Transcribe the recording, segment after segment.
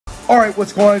All right,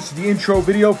 what's going on? This is the intro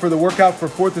video for the workout for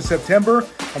 4th of September.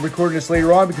 I'm recording this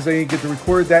later on because I didn't get to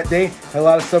record it that day. Had a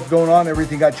lot of stuff going on.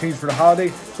 Everything got changed for the holiday,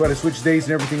 so I had to switch days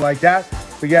and everything like that.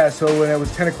 But yeah, so when it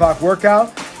was 10 o'clock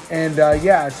workout, and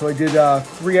yeah, so I did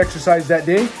 3 exercises that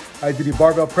day. I did the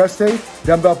barbell press day,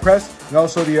 dumbbell press, and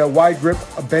also the wide grip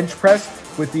bench press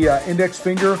with the index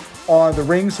finger on the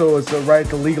ring, so it's right at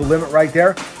the legal limit right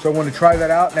there. So I want to try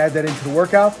that out and add that into the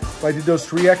workout. So I did those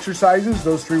 3 exercises,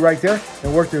 those 3 right there,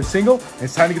 and worked their single, and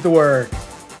it's time to get to work.